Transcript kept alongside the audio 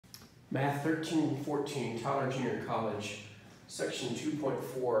Math 1314, Tyler Junior College, section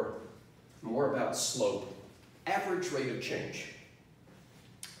 2.4, more about slope. Average rate of change.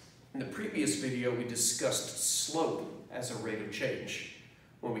 In the previous video, we discussed slope as a rate of change.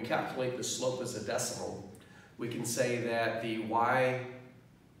 When we calculate the slope as a decimal, we can say that the y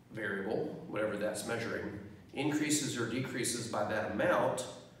variable, whatever that's measuring, increases or decreases by that amount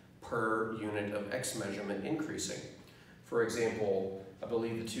per unit of x measurement increasing. For example, I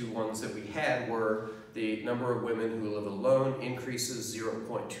believe the two ones that we had were the number of women who live alone increases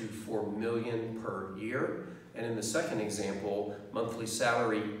 0.24 million per year. And in the second example, monthly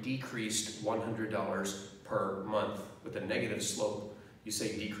salary decreased $100 per month with a negative slope. You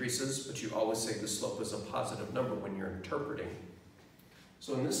say decreases, but you always say the slope is a positive number when you're interpreting.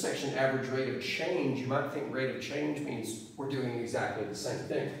 So in this section, average rate of change, you might think rate of change means we're doing exactly the same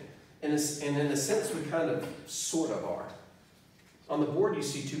thing. And in a sense, we kind of sort of are. On the board, you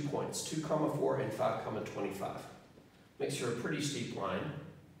see 2 points, 2,4 and 5,25. Makes for a pretty steep line.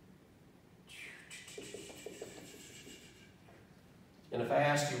 And if I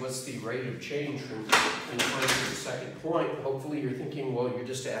ask you what's the rate of change from the first to the second point, hopefully you're thinking, well, you're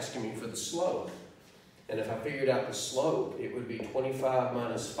just asking me for the slope. And if I figured out the slope, it would be 25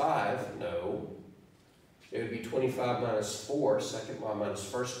 minus 5. No. It would be 25 minus 4, second y minus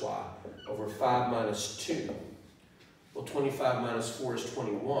first y, over 5 minus 2. Well, 25 minus 4 is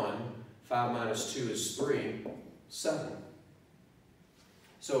 21. 5 minus 2 is 3, 7.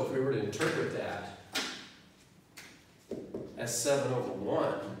 So if we were to interpret that as 7 over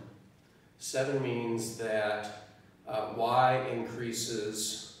 1, 7 means that y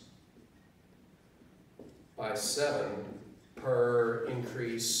increases by 7 per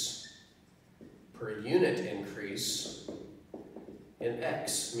unit increase in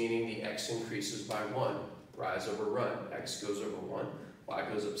x, meaning the x increases by 1. Rise over run. X goes over 1, y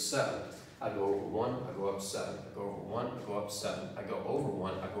goes up 7. I go over 1, I go up 7. I go over 1, I go up 7. I go over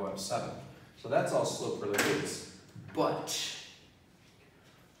 1, I go up 7. So that's all slope really means. But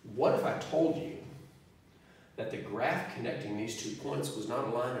what if I told you that the graph connecting these 2 points was not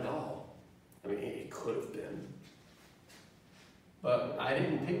a line at all? I mean, it could have been. But I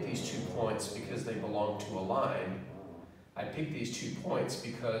didn't pick these 2 points because they belong to a line. I picked these 2 points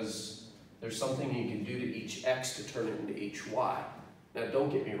because there's something you can do to each x to turn it into each y. Now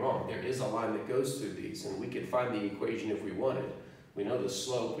don't get me wrong, there is a line that goes through these, and we could find the equation if we wanted. We know the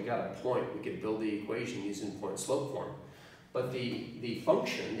slope, we got a point, we could build the equation using point slope form. But the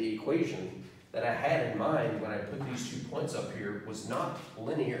function, the equation that I had in mind when I put these 2 points up here was not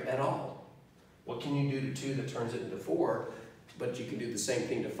linear at all. What can you do to 2 that turns it into 4, but you can do the same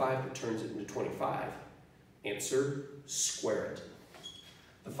thing to 5 that turns it into 25? Answer, square it.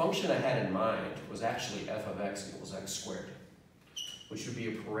 The function I had in mind was actually f of x equals x squared, which would be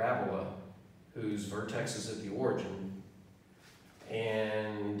a parabola whose vertex is at the origin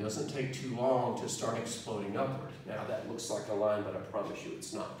and doesn't take too long to start exploding upward. Now that looks like a line, but I promise you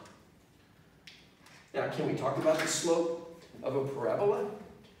it's not. Now, can we talk about the slope of a parabola?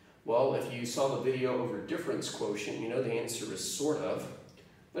 Well, if you saw the video over difference quotient, you know the answer is sort of.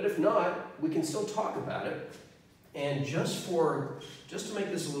 But if not, we can still talk about it. And just to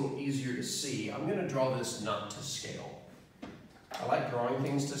make this a little easier to see, I'm going to draw this not to scale. I like drawing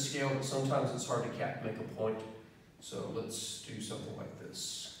things to scale, but sometimes it's hard to make a point. So let's do something like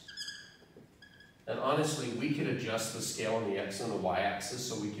this. And honestly, we could adjust the scale on the x and the y-axis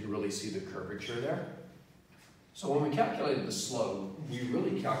so we could really see the curvature there. So when we calculated the slope, we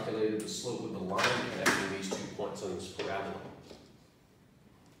really calculated the slope with the line connecting these 2 points on this parabola.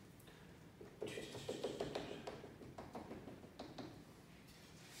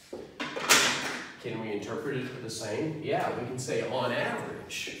 Can we interpret it the same? Yeah, we can say on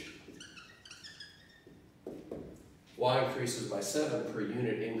average, y increases by 7 per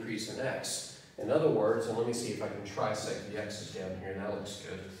unit increase in x. In other words, and let me see if I can trisect the x's down here. That looks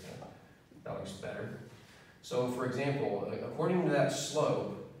good. That looks better. So for example, according to that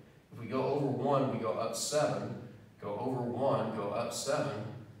slope, if we go over 1, we go up 7, go over 1, go up 7,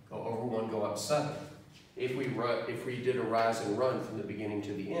 go over 1, go up 7. If we did a rise and run from the beginning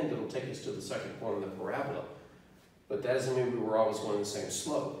to the end, it'll take us to the second point of the parabola. But that doesn't mean we were always going the same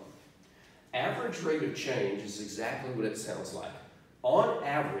slope. Average rate of change is exactly what it sounds like. On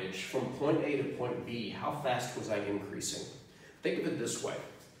average, from point A to point B, how fast was I increasing? Think of it this way.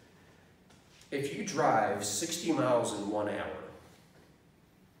 If you drive 60 miles in 1 hour,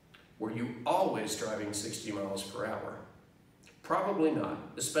 were you always driving 60 miles per hour? Probably not,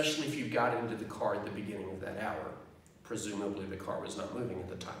 especially if you got into the car at the beginning of that hour. Presumably the car was not moving at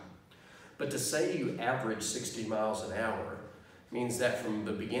the time. But to say you average 60 miles an hour, means that from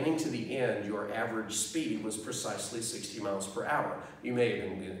the beginning to the end, your average speed was precisely 60 miles per hour. You may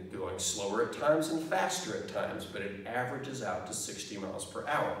have been going slower at times and faster at times, but it averages out to 60 miles per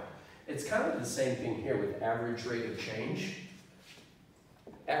hour. It's kind of the same thing here with average rate of change.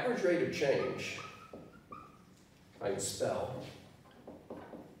 Average rate of change, I can spell,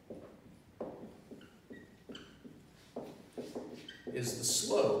 is the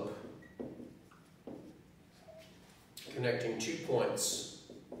slope connecting 2 points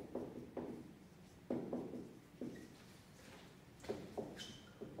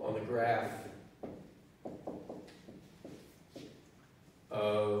on the graph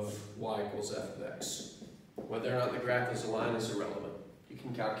of y equals f of x. Whether or not the graph is a line is irrelevant. You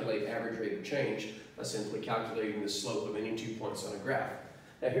can calculate average rate of change by simply calculating the slope of any 2 points on a graph.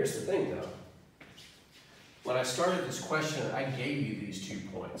 Now here's the thing though. When I started this question, I gave you these 2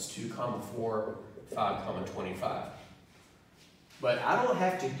 points, 2, 4, 5, 25. But I don't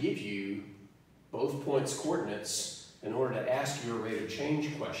have to give you both points' coordinates in order to ask you a rate of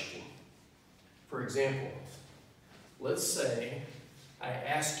change question. For example, let's say I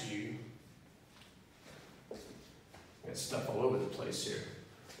ask you, I got stuff all over the place here.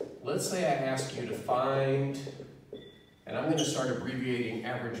 Let's say I ask you to find, and I'm going to start abbreviating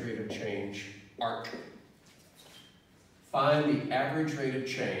average rate of change, ARC. Find the average rate of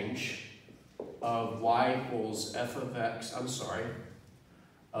change of y equals f of x,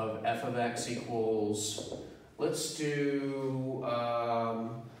 of f of x equals, let's do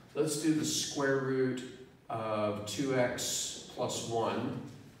the square root of 2x plus 1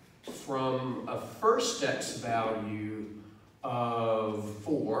 from a first x value of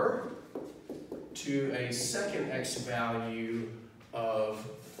 4 to a second x value of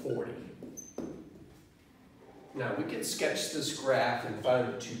 40. Now, we could sketch this graph and find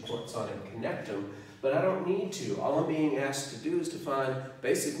the 2 points on it and connect them, but I don't need to. All I'm being asked to do is to find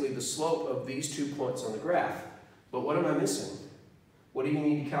basically the slope of these 2 points on the graph. But what am I missing? What do you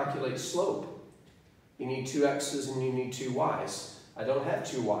need to calculate slope? You need 2 x's and you need 2 y's. I don't have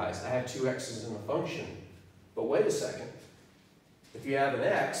 2 y's, I have 2 x's in a function. But wait a second. If you have an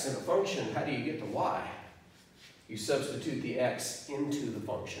x in a function, how do you get the y? You substitute the x into the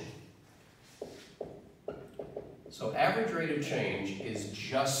function. So average rate of change is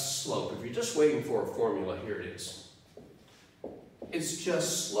just slope. If you're just waiting for a formula, here it is. It's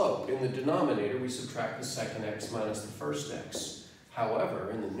just slope. In the denominator, we subtract the second x minus the first x.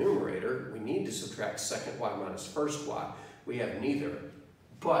 However, in the numerator, we need to subtract second y minus first y. We have neither.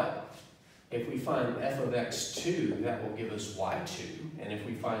 But if we find f of x2, that will give us y2. And if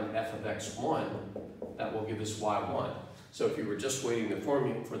we find f of x1, that will give us y1. So if you were just waiting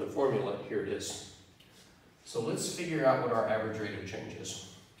for the formula, here it is. So let's figure out what our average rate of change is.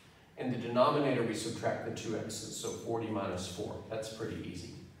 In the denominator, we subtract the 2 x's, so 40 minus 4. That's pretty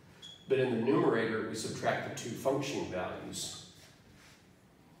easy. But in the numerator, we subtract the 2 function values.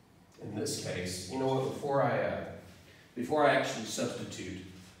 In this case, you know what, before I actually substitute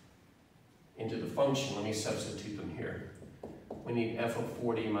into the function, let me substitute them here. We need f of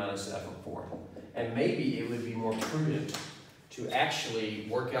 40 minus f of 4. And maybe it would be more prudent to actually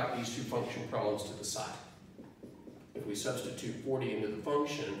work out these 2 function problems to the side. If we substitute 40 into the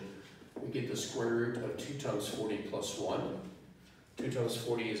function, we get the square root of 2 times 40 plus 1. 2 times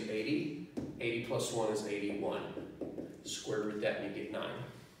 40 is 80. 80 plus 1 is 81. Square root that and you get 9.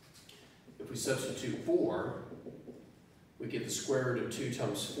 If we substitute 4, we get the square root of 2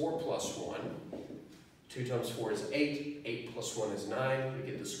 times 4 plus 1. 2 times 4 is 8. 8 plus 1 is 9. We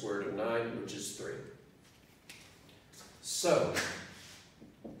get the square root of 9, which is 3. So,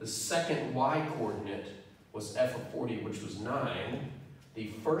 the second y coordinate was f of 40, which was 9. The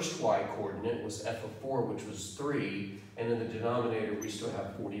first y coordinate was f of 4, which was 3. And in the denominator, we still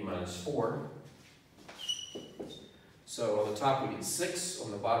have 40 minus 4. So on the top, we get 6.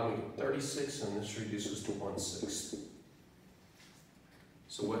 On the bottom, we get 36. And this reduces to 1/6.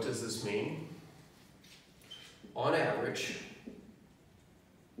 So what does this mean? On average,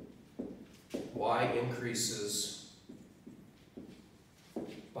 y increases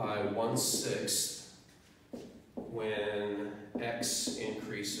by 1/6 when x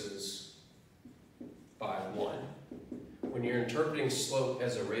increases by 1. When you're interpreting slope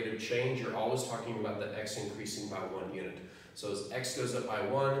as a rate of change, you're always talking about the x increasing by 1 unit. So as x goes up by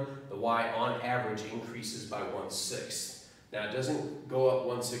 1, the y on average increases by 1/6. Now it doesn't go up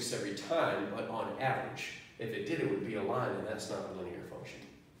 1/6 every time, but on average. If it did, it would be a line, and that's not a linear function.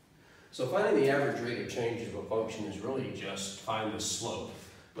 So finding the average rate of change of a function is really just find the slope.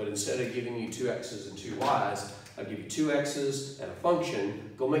 But instead of giving you 2 x's and 2 y's, I'll give you 2 x's and a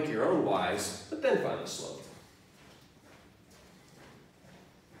function, go make your own y's, but then find the slope.